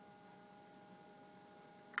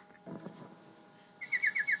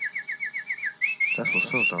That's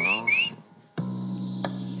what's up, though.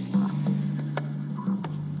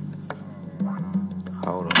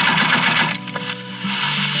 Hold up.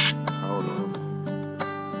 Hold up.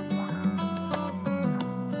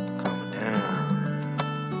 Coming down.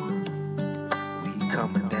 We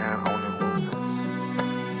coming down on the move.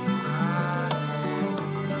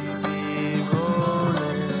 We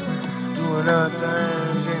rolling, doing our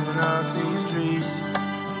thing, dreaming out these streets,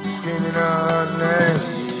 screaming our names.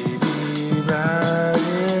 We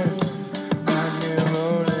riding,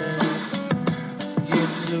 rolling,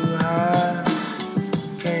 getting too high.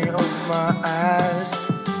 Can't open my eyes,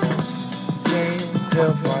 can't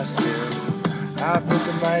help myself. I put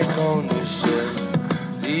the mic on the shelf.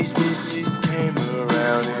 These bitches came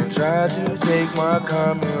around and tried to take my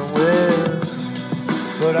commonwealth,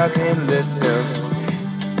 but I can't let them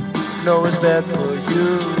know it's bad for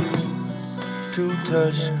you to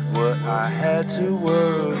touch what I had to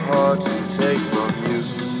work hard to take from you.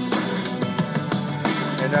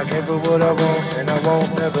 And I came for what I want, and I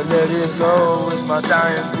won't never let it go. It's my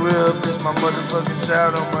dying grip, it's my motherfucking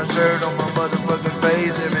shout on my shirt, on my motherfucking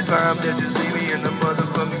face. Every time that you see me in the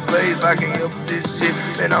motherfucking place, I can't help this shit,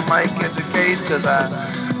 and I might get the case, cause I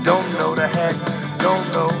don't know the hack, don't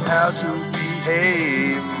know how to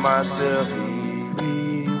behave myself. We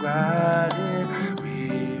be riding,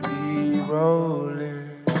 we be rolling,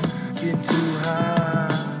 get too high,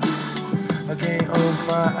 I can't open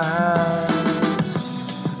my eyes.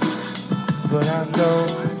 But I know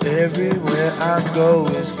everywhere I go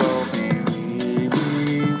it's gonna be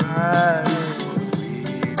we riding, we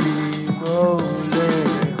be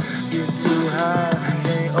rolling, get too high,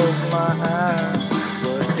 can't open my eyes.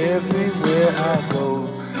 But everywhere I go,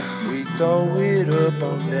 we throw it up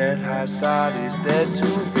on that high side, it's that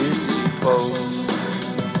 254.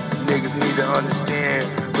 Niggas need to understand,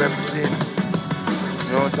 represent,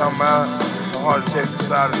 you know what I'm talking about? The hard to Texas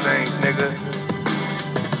side of things, nigga.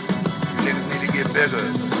 Niggas need to get bigger.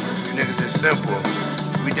 You niggas is simple.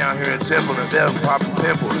 We down here in Temple and Delvin popping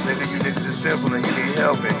pimples. Nigga, you niggas is simple and you need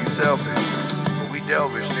help and you selfish. But we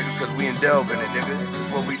delvish, nigga, cause we in Delvin and nigga, that's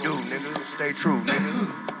what we do, nigga. Stay true,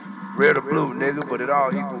 nigga. Red or blue, nigga, but it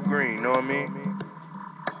all equal green, know what I mean?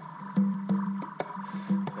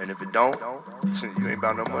 And if it don't, you ain't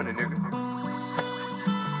about no money, nigga.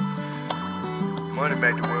 Money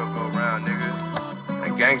make the world go round, nigga.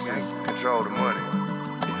 And gangsters control the money.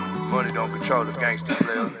 Money don't control the gangster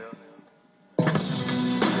player.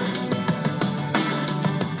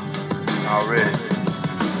 Already.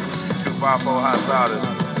 254 hot sodas.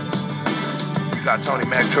 You got Tony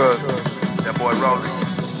Mac Truck. That boy rolling.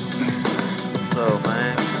 What's up,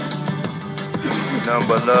 man? Nothing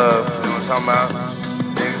but love. You know what I'm talking about?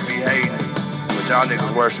 Niggas be hating. But y'all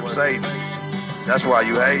niggas worship Satan. That's why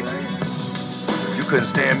you hating. You couldn't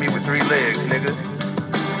stand me with 3 legs, nigga.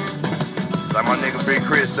 Like my nigga Big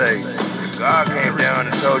Chris say, if God came down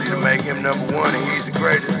and told you to make him number 1 and he's the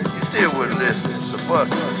greatest, you still wouldn't listen. So fuck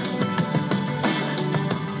it.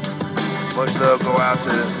 Much love go out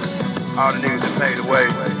to all the niggas that paid the way.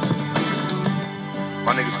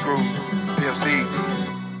 My nigga Screw, PMC,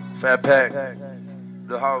 Fat Pack,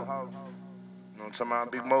 The Ho. You know what I'm talking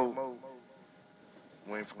about? Big Mo.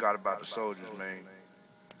 We ain't forgot about the soldiers, man.